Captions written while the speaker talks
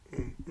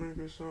Welcome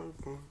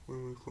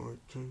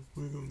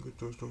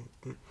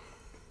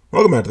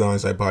back to the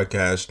Onside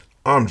Podcast.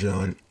 I'm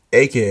John,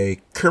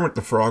 aka Kermit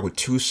the Frog with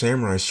two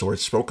samurai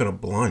swords smoking a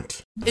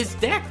blunt. Is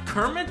that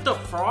Kermit the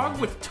Frog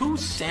with two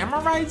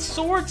samurai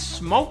swords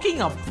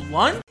smoking a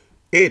blunt?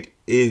 It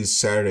is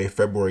Saturday,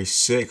 February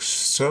 6th,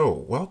 so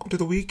welcome to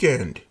the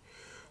weekend.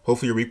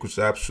 Hopefully your week was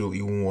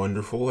absolutely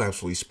wonderful,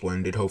 absolutely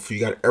splendid. Hopefully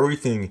you got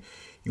everything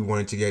you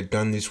wanted to get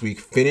done this week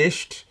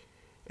finished,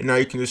 and now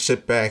you can just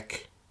sit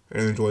back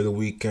and enjoy the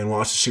weekend.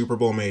 Watch the Super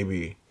Bowl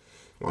maybe.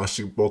 Watch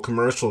Super Bowl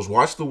commercials.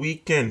 Watch The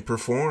Weeknd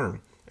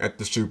perform at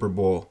the Super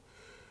Bowl.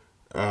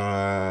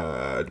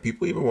 Do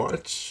people even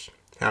watch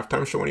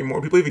halftime show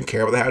anymore? People even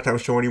care about the halftime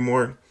show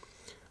anymore?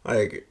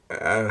 Like,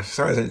 it's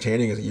not as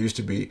entertaining as it used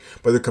to be.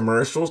 But the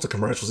commercials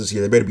this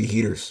year, they better be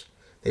heaters.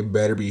 They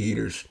better be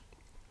heaters.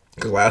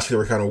 Because last year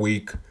they were kind of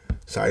weak.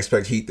 So I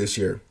expect heat this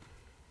year.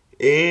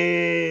 Anyways,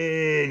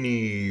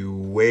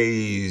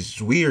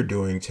 we are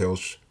doing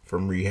Tales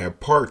from Rehab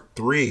Part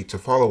 3 to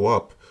follow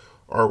up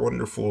our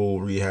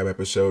wonderful rehab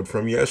episode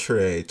from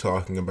yesterday,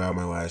 talking about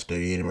my last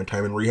day and my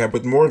time in rehab,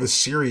 but more of the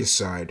serious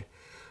side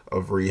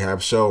of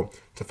rehab. So,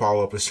 to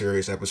follow up a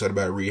serious episode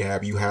about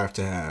rehab, you have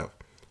to have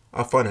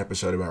a fun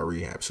episode about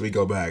rehab. So we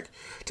go back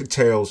to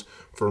Tales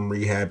from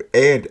Rehab,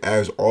 and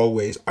as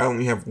always, I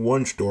only have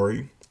one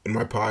story in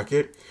my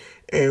pocket,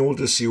 and we'll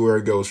just see where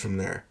it goes from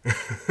there.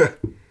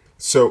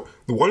 So,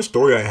 the one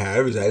story I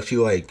have is actually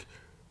like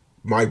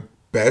my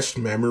best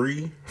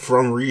memory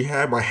from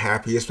rehab, my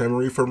happiest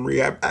memory from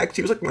rehab.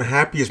 Actually, it was like my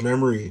happiest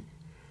memory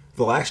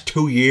the last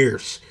 2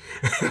 years.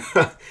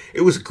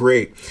 It was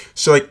great.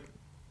 So, like,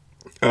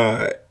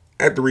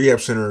 at the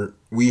rehab center,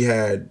 we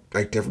had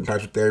like different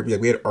types of therapy.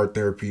 Like, we had art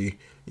therapy,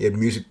 we had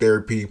music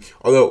therapy.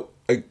 Although,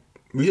 like,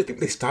 I think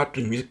they stopped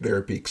doing music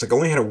therapy because like, I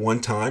only had it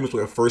one time. It was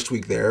like the first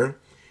week there. And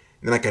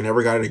then, like, I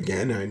never got it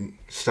again. I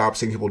stopped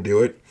seeing people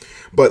do it.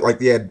 But, like,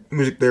 they had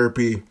music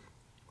therapy.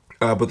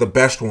 But the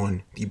best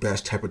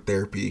type of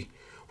therapy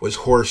was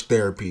horse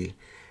therapy.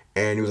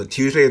 And it was a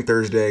Tuesday and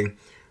Thursday.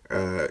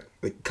 Like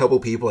a couple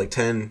people, like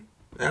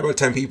about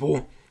 10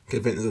 people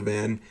could fit into the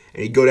van.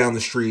 And you'd go down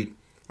the street,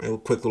 a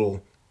quick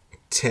little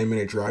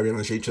 10-minute drive down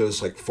the street to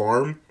this like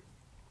farm.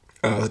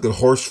 Like a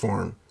horse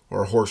farm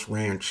or a horse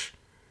ranch,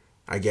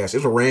 I guess. It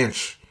was a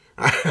ranch.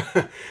 I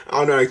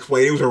don't know how to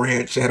explain it. It was a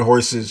ranch. It had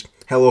horses,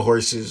 hella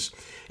horses.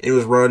 And it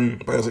was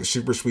run by this like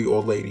super sweet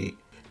old lady.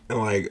 And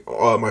like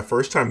my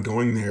first time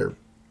going there,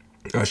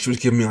 she was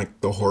giving me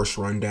like the horse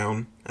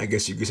rundown, I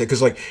guess you could say.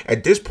 Because like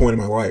at this point in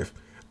my life,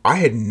 I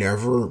had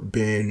never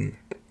been,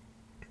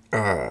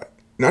 like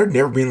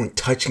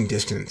touching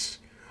distance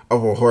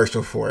of a horse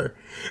before.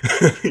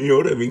 You know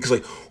what I mean? Because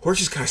like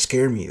horses kind of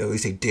scare me. At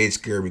least they did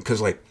scare me. Because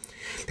like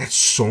that's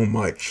so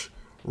much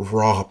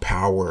raw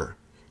power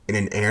in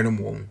an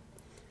animal.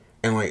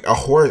 And like a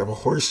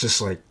horse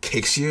just like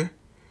kicks you.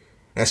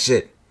 That's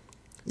it.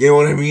 You know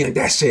what I mean? Like,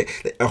 that's it.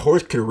 A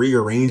horse could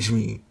rearrange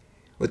me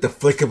with the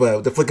flick of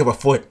a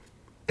foot.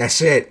 That's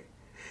it.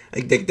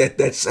 Like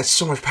that's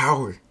so much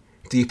power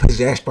to be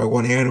possessed by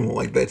one animal.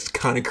 Like, that's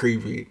kind of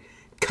creepy,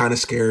 kind of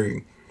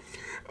scary.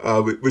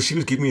 But she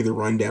was giving me the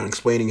rundown,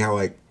 explaining how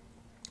like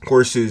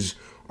horses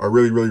are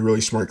really, really,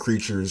 really smart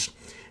creatures,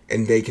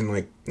 and they can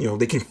like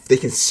they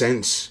can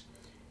sense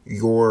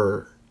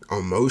your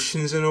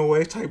emotions in a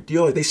way, type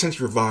deal. Like, they sense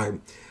your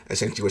vibe.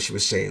 Essentially what she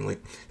was saying,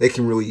 like they're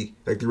really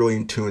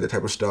in tune with that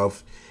type of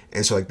stuff,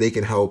 and so like they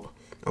can help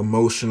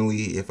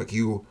emotionally if like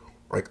you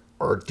like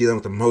are dealing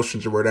with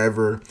emotions or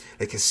whatever.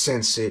 They can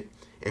sense it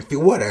and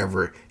feel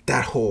whatever,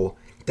 that whole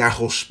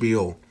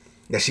spiel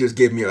that she was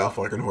giving me about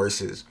fucking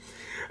horses.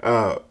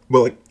 But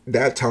like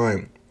that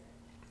time,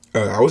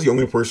 I was the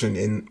only person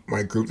in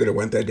my group that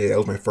went that day. That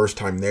was my first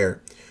time there.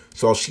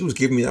 So while she was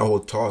giving me that whole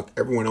talk,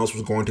 everyone else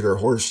was going to their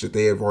horse that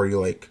they have already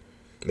like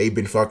they've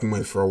been fucking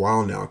with for a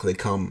while now, because they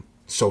come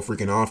so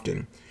freaking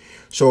often.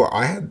 So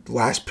I had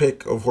last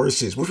pick of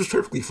horses, which was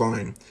perfectly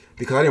fine,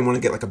 because I didn't want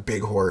to get like a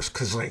big horse,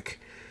 because like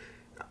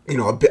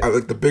like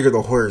the bigger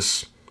the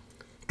horse,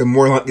 the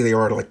more likely they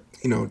are to like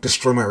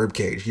destroy my rib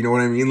cage. You know what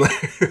I mean?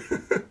 Like,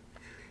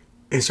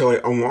 and so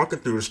like I'm walking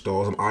through the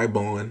stalls, I'm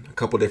eyeballing a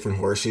couple different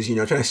horses,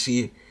 trying to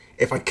see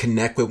if I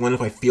connect with one,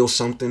 if I feel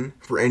something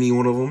for any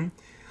one of them.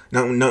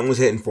 Nothing was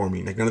hitting for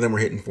me. Like, none of them were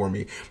hitting for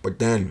me. But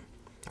then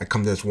I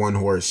come to this one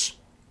horse.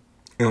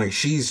 And like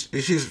she's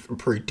a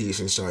pretty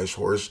decent sized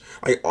horse.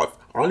 Like,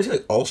 honestly,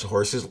 like all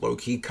horses low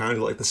key kind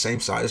of like the same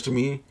size to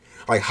me,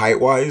 like height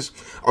wise.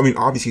 I mean,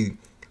 obviously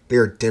they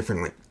are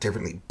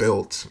differently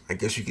built, I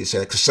guess you could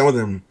say. Because some of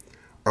them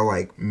are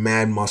like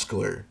mad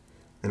muscular,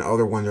 and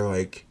other ones are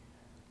like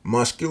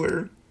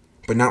muscular,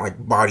 but not like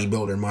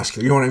bodybuilder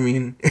muscular. You know what I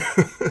mean?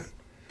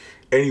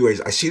 Anyways,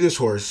 I see this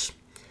horse,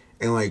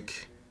 and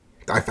like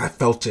I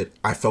felt it.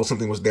 I felt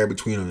something was there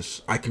between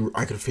us. I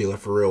could feel it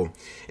for real.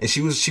 And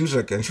she was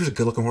a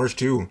good looking horse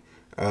too.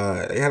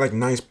 They had like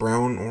nice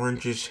brown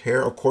orangish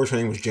hair. Of course, her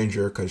name was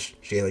Ginger because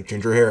she had like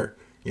ginger hair.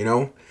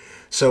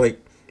 So like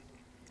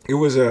it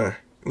was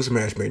It was a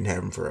match made in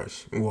heaven for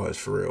us. It was,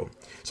 for real.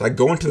 So I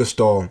go into the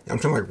stall. I'm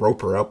trying to like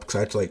rope her up because I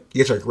had to like, you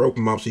have to like rope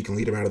him up so you can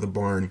lead him out of the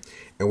barn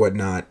and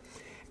whatnot.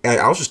 And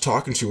I was just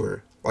talking to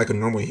her like a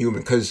normal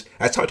human because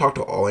that's how I talk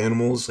to all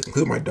animals, like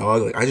including my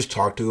dog. Like I just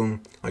talk to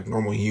them like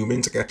normal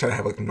humans. Like I try to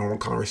have like a normal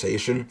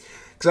conversation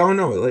because I don't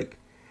know, like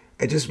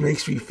it just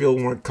makes me feel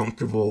more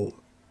comfortable.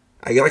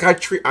 I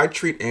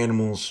treat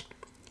animals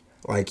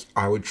like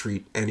I would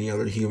treat any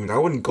other human. I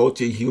wouldn't go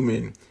to a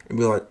human and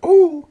be like,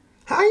 "Oh,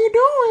 how you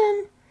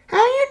doing? How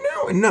you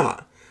doing?"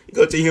 Nah, you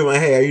go to a human,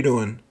 "Hey, how you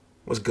doing?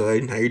 What's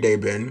good? How your day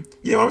been?"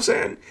 You know what I'm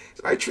saying?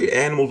 So I treat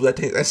animals with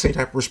that same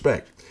type of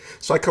respect.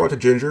 So I come up to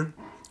Ginger,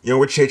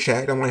 we're chit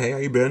chat. I'm like, "Hey, how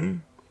you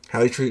been? How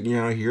they treating you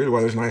out here? The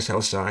weather's nice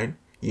outside.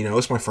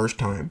 It's my first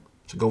time,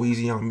 so go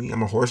easy on me.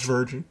 I'm a horse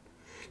virgin.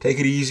 Take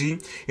it easy."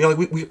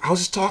 I was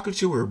just talking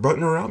to her,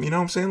 buttoning her up. You know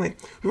what I'm saying? Like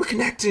we were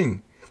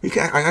connecting.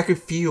 I could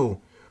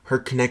feel her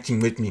connecting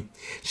with me.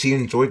 She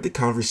enjoyed the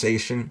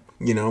conversation.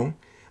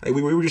 Like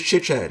we were just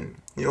chit chatting.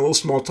 A little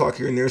small talk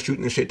here and there,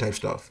 shooting the shit type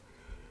stuff.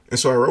 And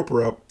so I rope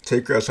her up,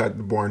 take her outside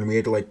the barn, and we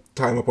had to like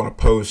tie him up on a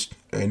post,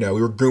 and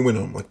we were grooming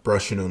him, like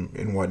brushing him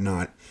and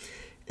whatnot.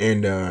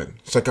 And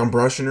it's like I'm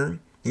brushing her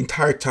the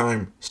entire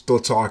time, still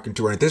talking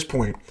to her. And at this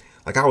point,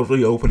 like I was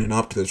really opening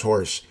up to this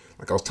horse.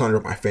 Like I was telling her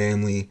about my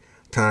family,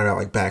 telling her about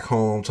like back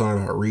home, telling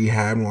her about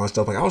rehab and all that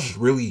stuff. Like I was just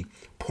really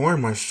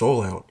pouring my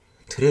soul out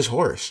to this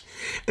horse.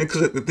 And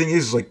because the thing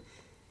is, like,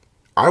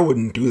 I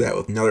wouldn't do that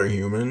with another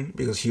human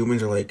because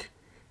humans are like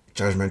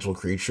judgmental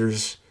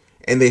creatures.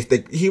 And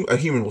a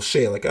human will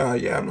say like,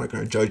 yeah, I'm not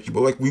gonna judge you.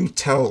 But like when you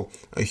tell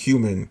a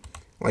human,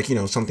 like,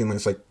 something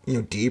that's like,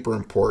 deep or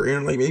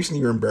important, like maybe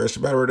something you're embarrassed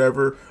about or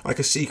whatever, like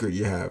a secret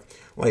you have.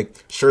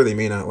 Like, sure, they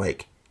may not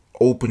like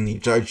openly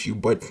judge you,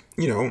 but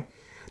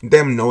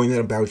them knowing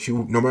that about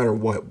you, no matter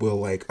what, will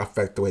like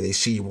affect the way they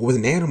see you. But with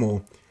an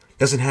animal,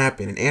 doesn't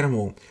happen. An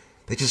animal,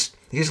 they just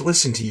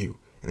listen to you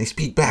and they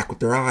speak back with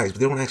their eyes,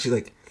 but they don't actually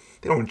like,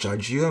 they don't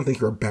judge you. They don't think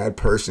you're a bad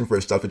person for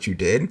the stuff that you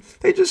did.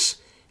 You're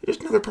just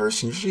another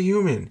person. You're just a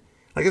human.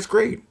 Like, it's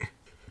great.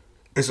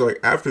 And so, like,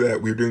 after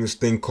that, we were doing this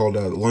thing called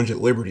Lunge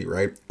at Liberty,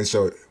 right? And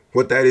so,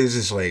 what that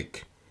is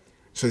like,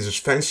 so there's this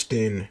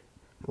fenced-in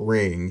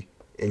ring,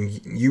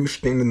 and you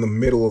stand in the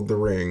middle of the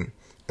ring,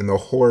 and the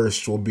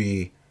horse will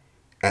be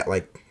at,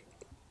 like,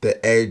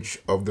 the edge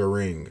of the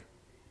ring,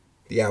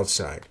 the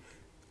outside.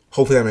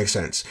 Hopefully that makes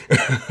sense.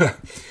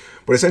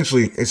 But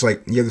essentially, it's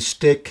like you have the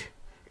stick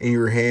in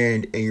your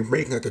hand, and you're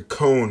making, like, a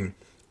cone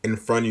in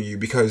front of you,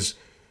 because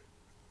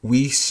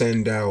we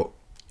send out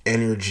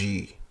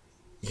energy.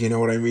 You know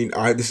what I mean?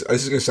 This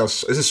is gonna sound.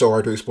 This is so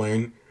hard to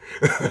explain,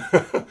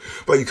 but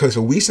because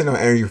we send out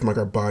energy from like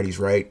our bodies,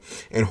 right?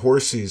 And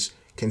horses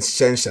can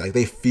sense that, like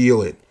they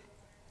feel it.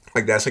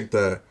 Like that's like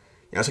the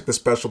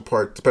special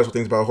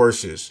things about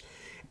horses.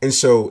 And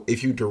so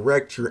if you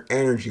direct your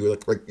energy,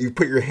 like you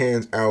put your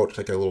hands out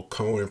like a little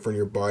cone in front of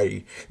your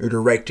body, you're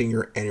directing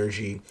your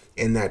energy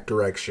in that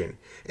direction,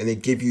 and they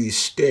give you a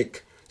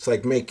stick to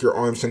like make your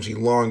arms essentially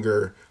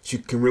longer, so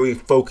you can really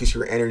focus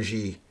your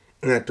energy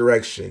in that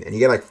direction. And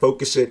you gotta like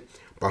focus it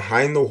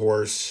behind the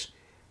horse,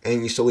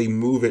 and you slowly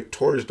move it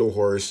towards the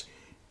horse,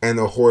 and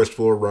the horse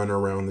will run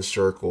around the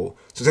circle.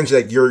 So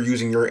essentially, like you're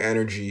using your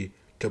energy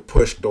to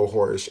push the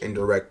horse and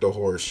direct the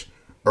horse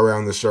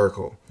around the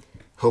circle.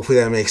 Hopefully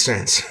that makes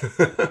sense.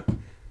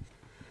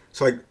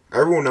 So like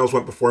everyone else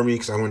went before me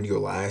because I wanted to go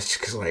last,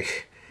 because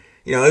like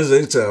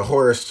it's a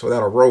horse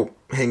without a rope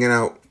hanging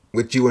out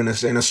with you in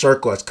a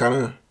circle. It's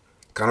kind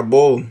of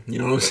bold, you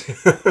know what I'm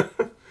saying?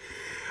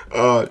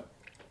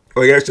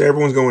 Like actually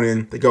everyone's going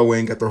in. They go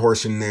in, got their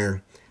horse in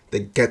there.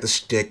 They get the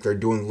stick. They're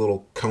doing a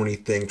little coney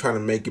thing, trying to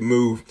make it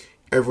move.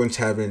 Everyone's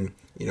having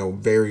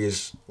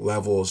various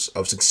levels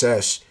of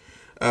success.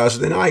 So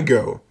then I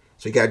go.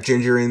 So you got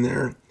Ginger in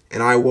there,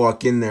 and I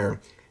walk in there,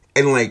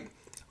 and like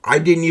I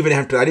didn't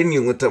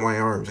even lift up my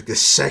arms. Like the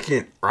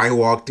second I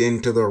walked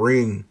into the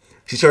ring,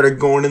 she started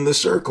going in the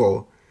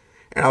circle,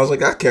 and I was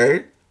like,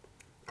 okay,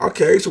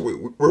 so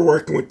we're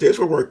working with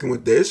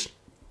this.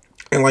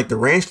 And like the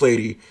ranch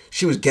lady,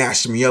 she was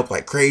gassing me up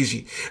like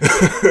crazy.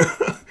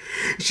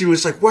 She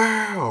was like,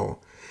 wow,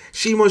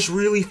 she must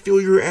really feel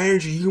your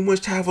energy. You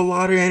must have a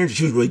lot of energy.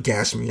 She was really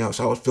gassing me up,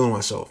 so I was feeling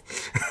myself.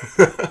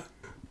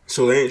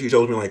 So then she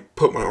told me like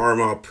put my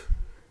arm up,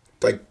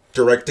 like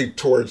directed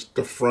towards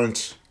the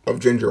front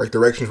of Ginger, like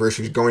directions where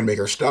she was going to make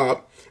her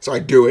stop. So I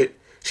do it.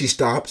 She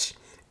stops.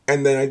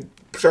 And then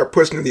I start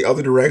pushing in the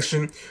other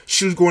direction.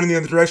 She was going in the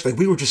other direction. Like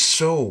we were just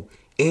so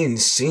in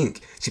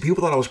sync. See,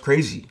 people thought I was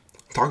crazy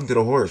talking to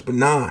the horse, but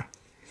nah,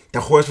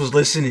 the horse was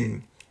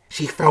listening.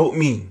 She felt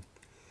me.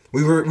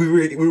 We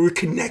were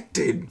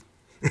connected.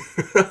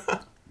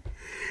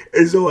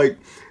 And so like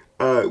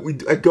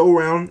I go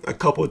around a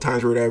couple of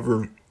times or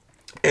whatever,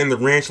 and the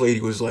ranch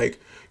lady was like,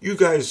 you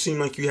guys seem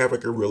like you have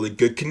like a really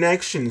good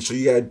connection, so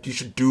you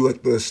should do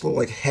like this little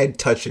like head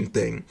touching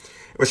thing.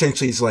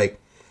 Essentially it's like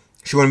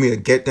she wanted me to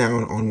get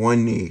down on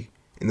one knee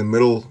in the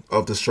middle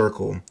of the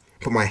circle,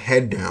 put my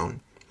head down,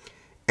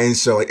 and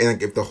so like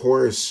if the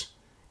horse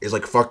is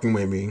like fucking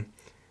with me,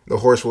 the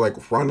horse will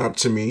like run up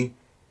to me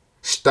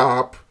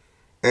stop,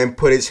 and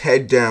put its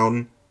head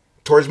down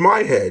towards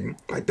my head.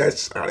 Like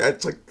that's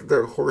like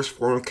the horse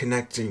form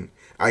connecting,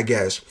 I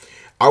guess.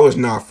 I was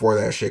not for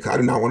that shit. 'Cause I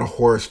did not want a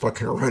horse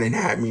fucking running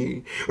at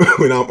me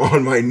when I'm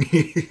on my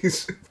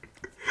knees.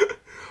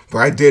 But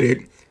I did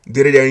it.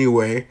 Did it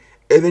anyway.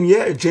 And then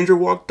yeah, Ginger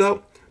walked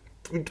up.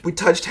 We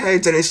touched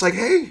heads, and it's like,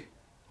 hey,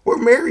 we're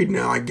married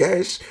now, I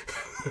guess.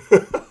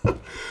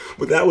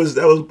 But that was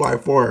by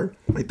far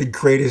like the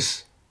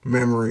greatest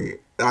memory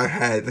I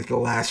had like the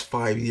last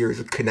 5 years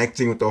of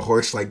connecting with the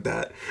horse like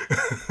that.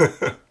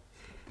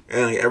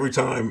 And like every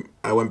time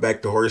I went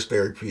back to horse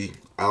therapy,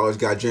 I always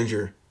got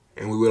Ginger,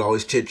 and we would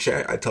always chit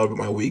chat. I tell her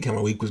about my week, how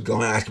my week was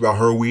going. I ask about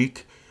her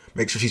week,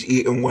 make sure she's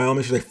eating well,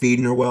 make sure they're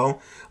feeding her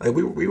well. Like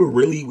we were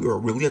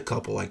really a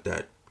couple like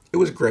that. It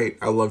was great.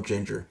 I love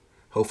Ginger.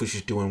 Hopefully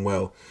she's doing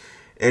well,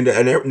 and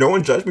no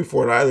one judged me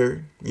for it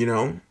either. You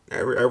know,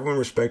 everyone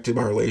respected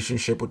my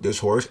relationship with this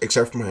horse,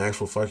 except for my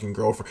actual fucking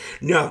girlfriend.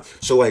 No,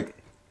 so like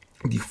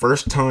the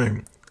first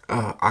time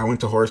I went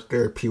to horse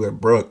therapy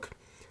with Brooke,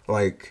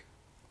 like.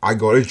 I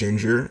go to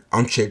Ginger.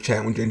 I'm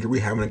chit-chatting with Ginger.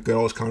 We having a good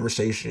old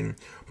conversation.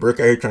 Brooke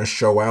out here trying to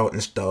show out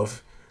and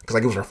stuff. Because,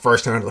 like, it was her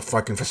first time to the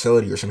fucking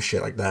facility or some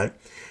shit like that.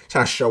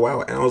 Trying to show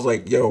out. And I was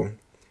like, yo,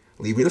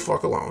 leave me the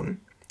fuck alone.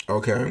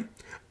 Okay?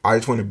 I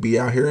just want to be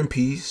out here in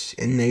peace,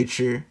 in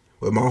nature,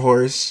 with my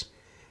horse.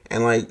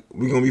 And, like,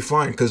 we're going to be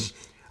fine. Because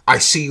I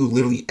see you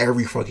literally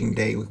every fucking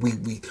day.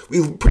 We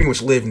pretty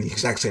much live in the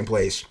exact same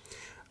place.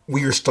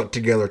 We are stuck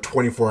together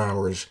 24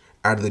 hours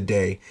out of the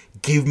day.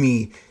 Give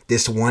me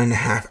this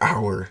 1.5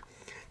 hour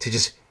to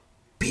just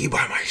be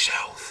by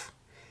myself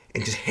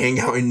and just hang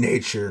out in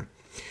nature.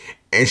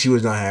 And she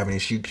was not having it.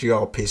 She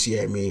all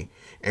pissy at me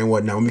and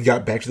whatnot. When we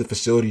got back to the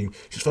facility,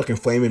 she was fucking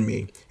flaming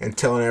me and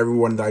telling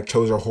everyone that I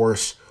chose a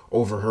horse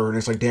over her. And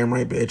it's like, damn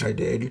right, bitch, I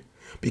did.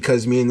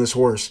 Because me and this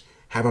horse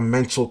have a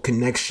mental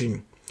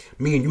connection.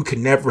 Me and you could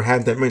never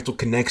have that mental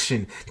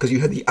connection because you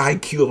have the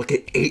IQ of like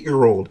an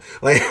 8-year-old.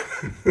 Like,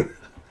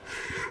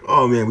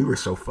 oh man, we were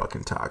so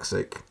fucking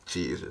toxic.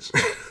 Jesus.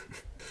 Man.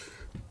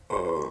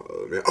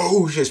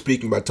 Oh shit,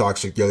 speaking about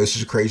toxic, yo, this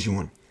is a crazy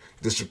one.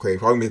 This is crazy.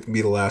 Probably going to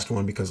be the last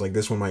one because like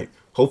this one might.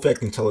 Hopefully I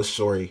can tell a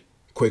story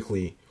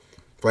quickly.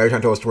 But every time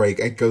I tell a story,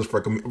 it goes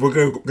for. We're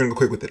gonna go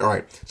quick with it. All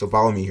right. So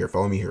follow me here.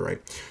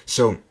 Right.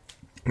 So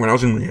when I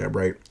was in rehab,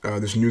 right,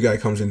 this new guy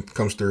comes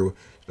through.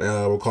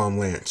 We'll call him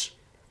Lance.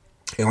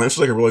 And Lance was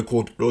like a really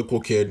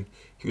cool kid.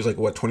 He was like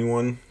what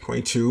 21,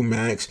 22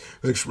 max.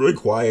 He was like really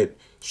quiet,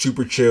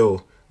 super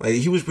chill. Like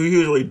he was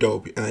really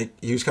dope. And like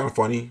he was kind of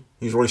funny.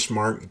 He was really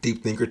smart,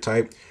 deep thinker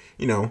type.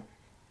 You know,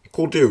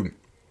 cool dude.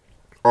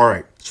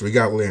 Alright, so we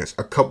got Lance.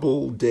 A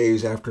couple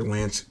days after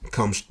Lance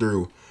comes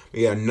through,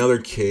 we got another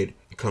kid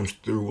comes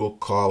through. We'll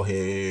call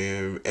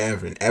him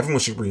Evan. Evan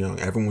was super young.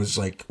 Evan was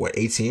like, what,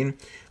 18?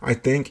 I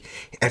think.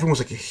 Evan was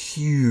like a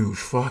huge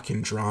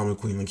fucking drama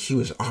queen. Like, he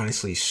was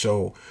honestly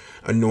so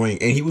annoying.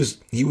 And he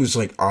was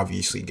like,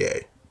 obviously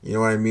gay. You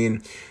know what I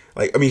mean?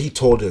 Like, I mean, he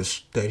told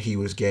us that he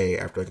was gay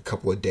after like a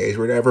couple of days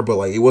or whatever, but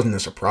like, it wasn't a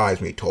surprise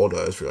when he told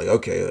us. We're like,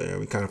 okay,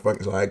 we kind of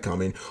fucking saw that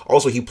coming.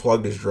 Also, he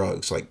plugged his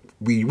drugs. Like,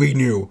 we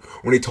knew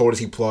when he told us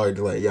he plugged,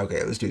 like, yeah,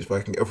 okay, this dude's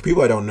fucking. For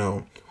people I don't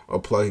know,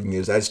 what plugging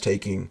is, that's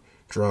taking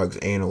drugs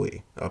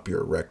anally up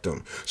your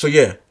rectum. So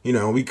yeah, you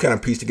know, we kind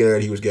of pieced together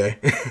that he was gay.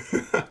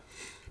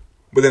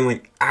 But then,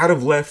 like, out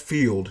of left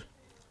field,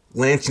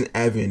 Lance and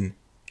Evan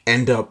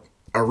end up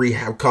a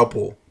rehab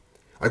couple.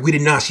 Like, we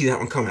did not see that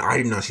one coming. I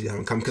did not see that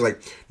one coming. Because,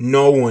 like,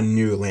 no one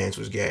knew Lance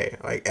was gay.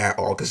 Like, at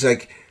all. Because,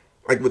 like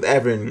with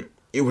Evan,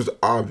 it was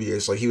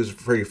obvious. Like, he was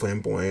pretty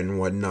flamboyant and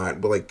whatnot.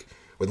 But, like,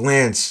 with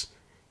Lance,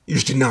 you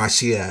just did not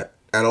see that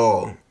at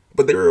all.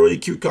 But they were a really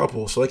cute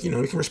couple. So, like, you know,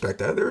 we can respect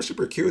that. They were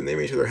super cute and they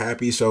made each other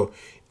happy. So,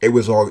 it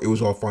was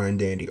all fine and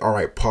dandy. All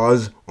right,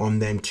 pause on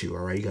them two.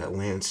 All right, you got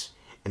Lance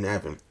and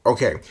Evan.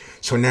 Okay,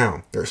 so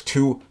now there's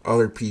two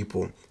other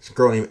people. This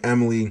girl named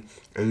Emily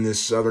and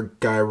this other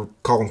guy, we'll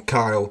call him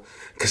Kyle,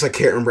 because I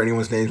can't remember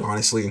anyone's names,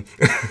 honestly.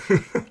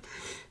 But,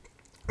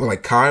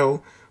 like,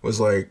 Kyle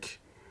was, like,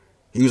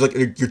 he was, like,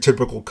 your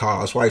typical Kyle.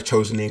 That's why I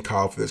chose the name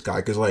Kyle for this guy,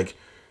 because, like,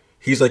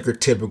 he's, like, your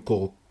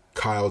typical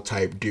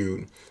Kyle-type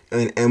dude.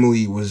 And then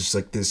Emily was,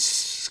 like, this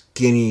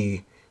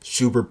skinny,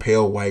 super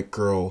pale white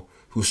girl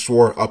who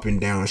swore up and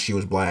down she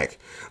was black.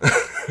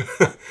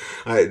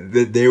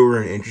 They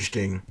were an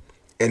interesting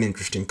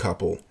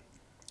couple.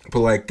 But,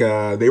 like,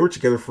 they were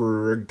together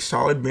for a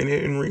solid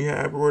minute in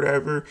rehab or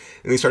whatever.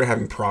 And they started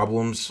having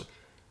problems.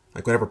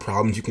 Like, whatever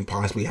problems you can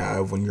possibly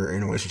have when you're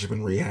in a relationship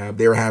in rehab.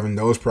 They were having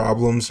those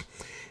problems.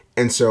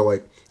 And so,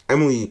 like,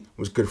 Emily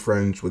was good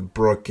friends with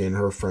Brooke and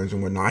her friends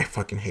and whatnot. I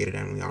fucking hated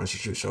Emily, honestly.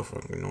 She was so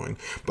fucking annoying.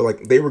 But,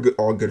 like, they were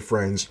all good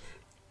friends.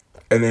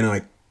 And then,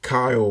 like,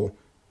 Kyle,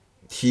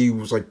 he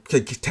was, like,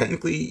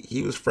 technically,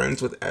 he was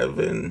friends with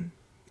Evan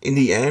in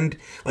the end.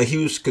 Like, he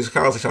was, because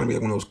Kyle's like trying to be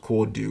like one of those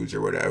cool dudes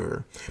or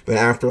whatever. But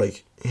after,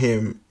 like,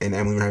 him and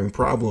Emily were having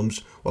problems,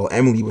 while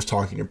Emily was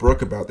talking to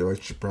Brooke about their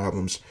relationship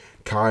problems,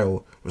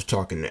 Kyle was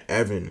talking to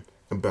Evan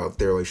about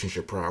their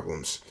relationship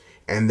problems.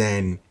 And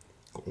then,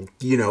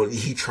 you know,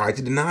 he tried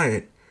to deny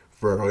it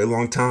for a really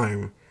long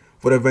time,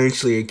 but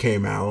eventually it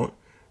came out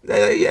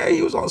that, yeah,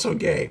 he was also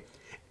gay.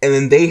 And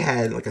then they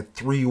had like a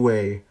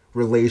three-way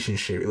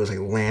relationship. It was like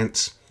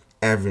Lance,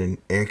 Evan,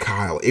 and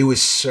Kyle. It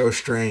was so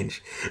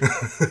strange.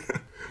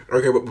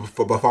 Okay,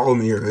 but follow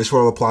me here. This is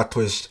where all the plot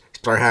twists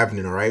start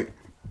happening, alright?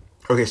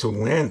 Okay, so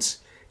Lance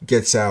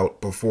gets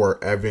out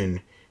before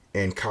Evan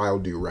and Kyle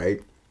do,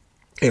 right?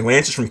 And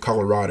Lance is from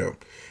Colorado.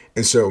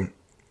 And so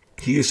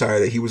he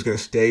decided that he was going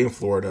to stay in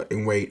Florida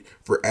and wait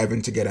for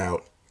Evan to get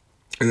out.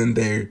 And then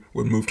they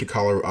would move to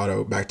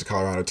Colorado, back to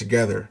Colorado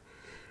together.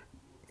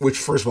 Which,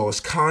 first of all,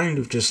 is kind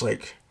of just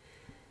like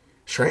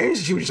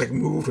strange. You would just like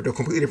move to a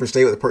completely different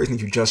state with a person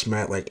that you just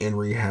met, like in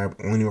rehab,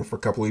 only knew him for a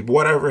couple of weeks. But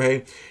whatever,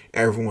 hey,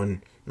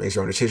 everyone makes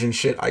their own decision.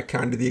 Shit, I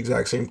kind of did the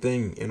exact same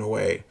thing in a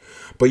way.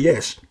 But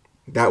yes,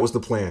 that was the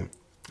plan.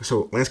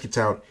 So Lance gets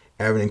out,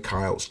 Evan and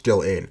Kyle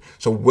still in.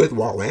 So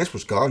while Lance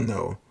was gone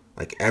though,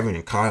 like Evan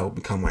and Kyle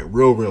become like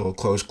real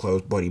close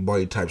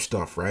buddy type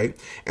stuff, right?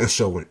 And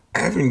so when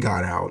Evan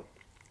got out,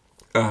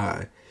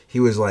 he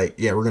was like,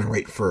 yeah, we're gonna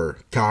wait for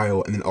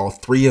Kyle, and then all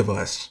three of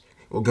us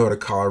will go to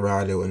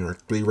Colorado in our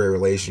three-way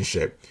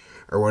relationship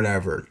or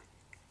whatever.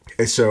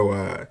 And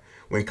so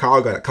when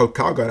Kyle got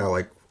out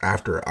like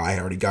after I had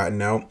already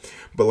gotten out,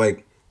 but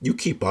like you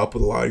keep up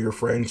with a lot of your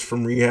friends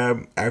from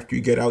rehab after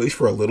you get out, at least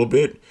for a little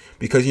bit,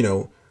 because you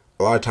know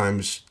a lot of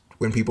times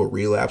when people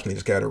relapse and they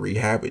just get out of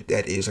rehab,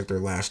 that is like their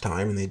last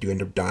time, and they do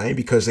end up dying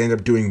because they end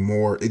up doing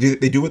more.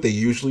 They do what they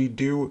usually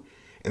do,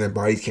 and their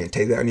bodies can't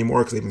take that anymore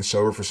because they've been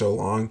sober for so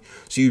long.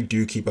 So you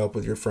do keep up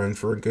with your friends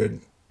for a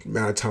good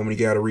amount of time when you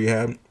get out of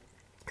rehab.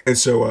 And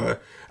so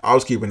I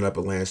was keeping up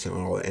with Lance and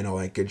all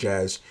that good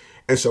jazz.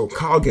 And so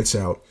Kyle gets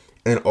out,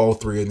 and all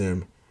three of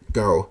them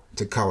go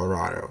to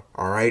Colorado.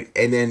 All right,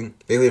 and then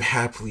they live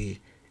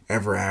happily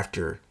ever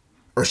after,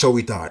 or so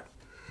we thought.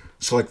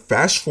 So like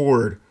fast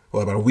forward,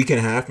 about a week and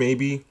a half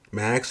maybe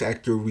max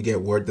after we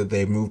get word that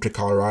they moved to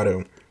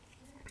Colorado.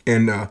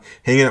 And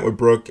hanging out with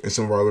Brooke and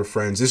some of our other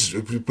friends.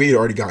 We had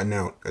already gotten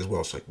out as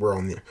well, so like we're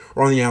on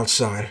the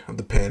outside of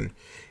the pen,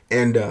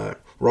 and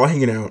we're all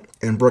hanging out.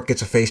 And Brooke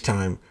gets a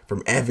FaceTime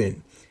from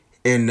Evan,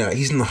 and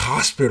he's in the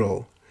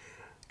hospital.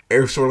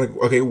 And so we're like,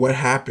 okay, what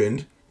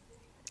happened?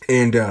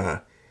 And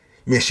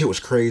man, shit was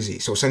crazy.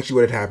 So essentially,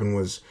 what had happened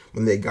was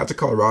when they got to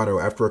Colorado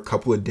after a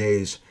couple of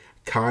days,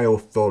 Kyle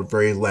felt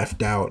very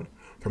left out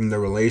from the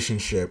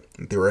relationship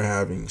that they were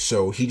having,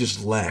 so he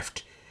just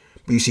left.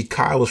 But you see,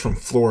 Kyle was from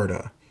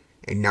Florida,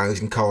 and now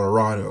he's in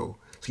Colorado.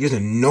 So he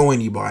doesn't know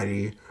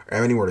anybody or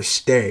have anywhere to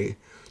stay.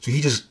 So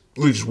he just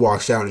literally just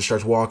walks out and just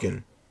starts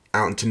walking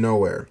out into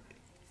nowhere.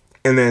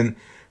 And then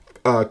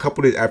a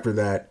couple days after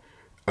that,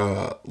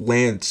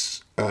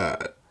 Lance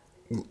and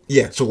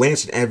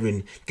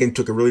Evan get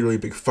into a really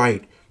big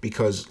fight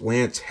because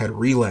Lance had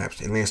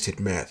relapsed and Lance did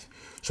meth.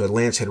 So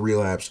Lance had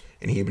relapsed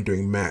and he had been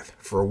doing meth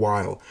for a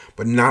while.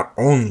 But not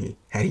only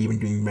had he been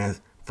doing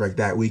meth for like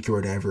that week or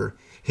whatever,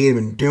 he had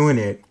been doing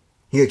it.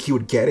 He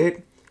would get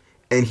it,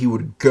 and he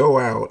would go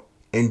out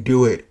and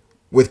do it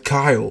with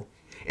Kyle.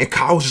 And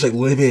Kyle was just like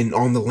living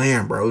on the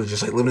land, bro. It was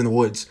just like living in the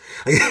woods.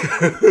 Like,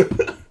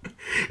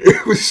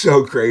 it was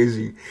so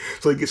crazy.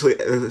 So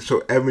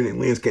Evan and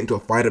Lance get into a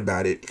fight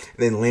about it.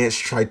 And then Lance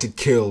tried to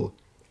kill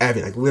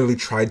Evan, like literally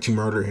tried to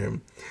murder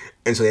him.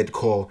 And so they had to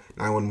call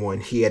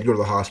 911. He had to go to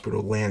the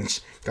hospital.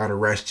 Lance got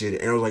arrested.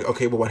 And I was like,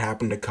 okay, but what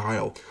happened to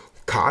Kyle?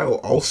 Kyle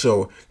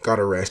also got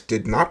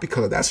arrested, not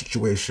because of that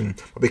situation,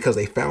 but because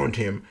they found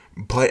him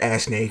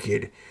butt-ass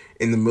naked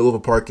in the middle of a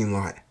parking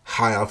lot,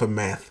 high off of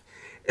meth.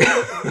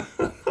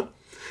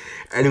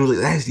 And it was like,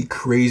 that is the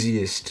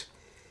craziest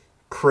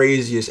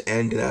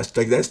end to that.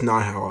 Like, that's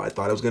not how I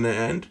thought it was going to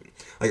end.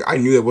 Like, I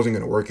knew it wasn't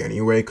going to work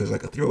anyway, because,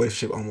 like, a three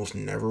relationship almost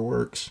never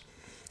works.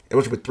 It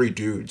was with three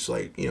dudes.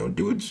 Like, you know,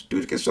 dudes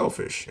get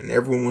selfish, and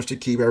everyone wants to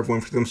keep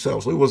everyone for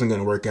themselves. So it wasn't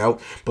going to work out,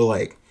 but,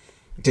 like,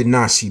 did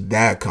not see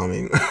that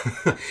coming.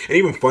 And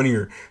even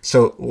funnier,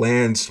 so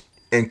Lance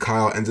and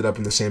Kyle ended up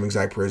in the same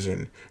exact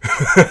prison.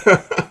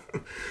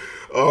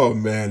 Oh,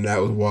 man, that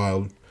was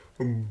wild.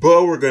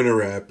 But we're going to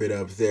wrap it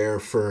up there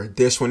for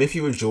this one. If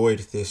you enjoyed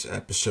this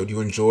episode, you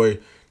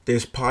enjoyed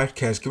this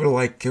podcast, give it a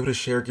like, give it a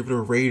share, give it a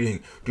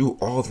rating, do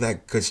all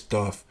that good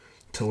stuff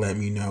to let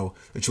me know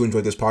that you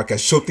enjoyed this podcast.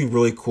 Something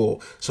really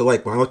cool. So,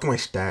 like, when I look at my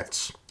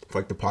stats for,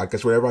 like, the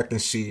podcast, whatever I can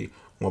see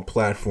what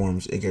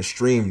platforms it gets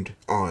streamed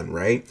on,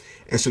 right?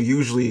 And so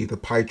usually the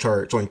pie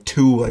chart, it's only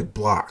two, like,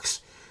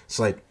 blocks. It's,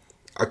 like,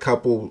 a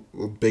couple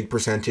big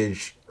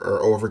percentage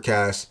are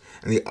Overcast,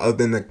 and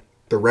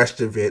the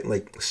rest of it,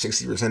 like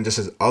 60%, just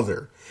says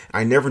other.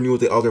 I never knew what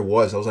the other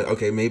was. I was like,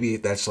 okay, maybe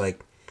that's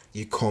like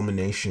the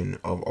culmination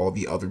of all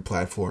the other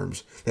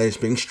platforms that it's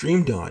being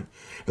streamed on.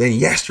 But then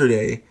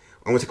yesterday,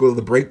 I went to go to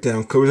the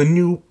breakdown because there was a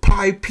new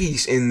pie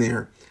piece in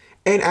there.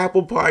 And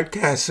Apple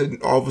Podcasts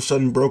had all of a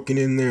sudden broken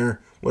in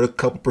there with a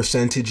couple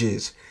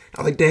percentages.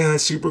 I was like, damn,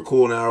 that's super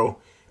cool now.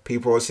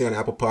 People are listening on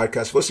Apple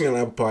Podcasts. Listening on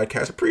Apple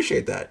Podcasts,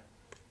 appreciate that.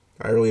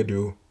 I really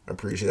do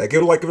appreciate that.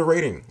 Give it a like, give it a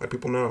rating. Let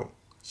people know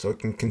so it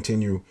can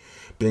continue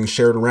being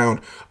shared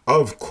around.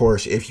 Of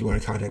course, if you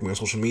want to contact me on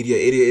social media,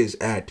 it is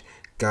at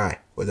Guy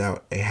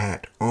Without a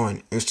Hat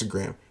on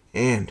Instagram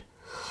and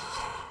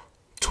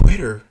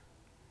Twitter.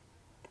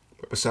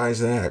 But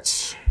besides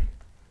that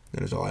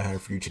is all I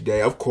have for you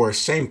today. Of course,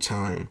 same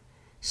time,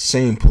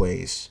 same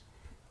place.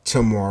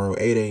 Tomorrow,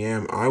 8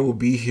 a.m. I will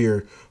be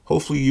here.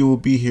 Hopefully you will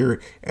be here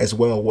as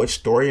well. What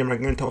story am I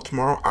going to tell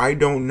tomorrow? I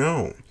don't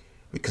know.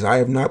 Because I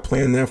have not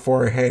planned that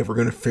far ahead. We're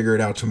going to figure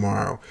it out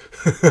tomorrow.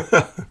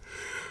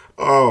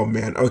 Oh,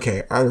 man.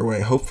 Okay. Either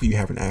way, hopefully you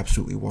have an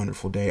absolutely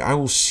wonderful day. I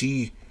will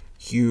see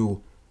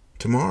you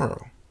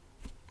tomorrow.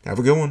 Have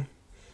a good one.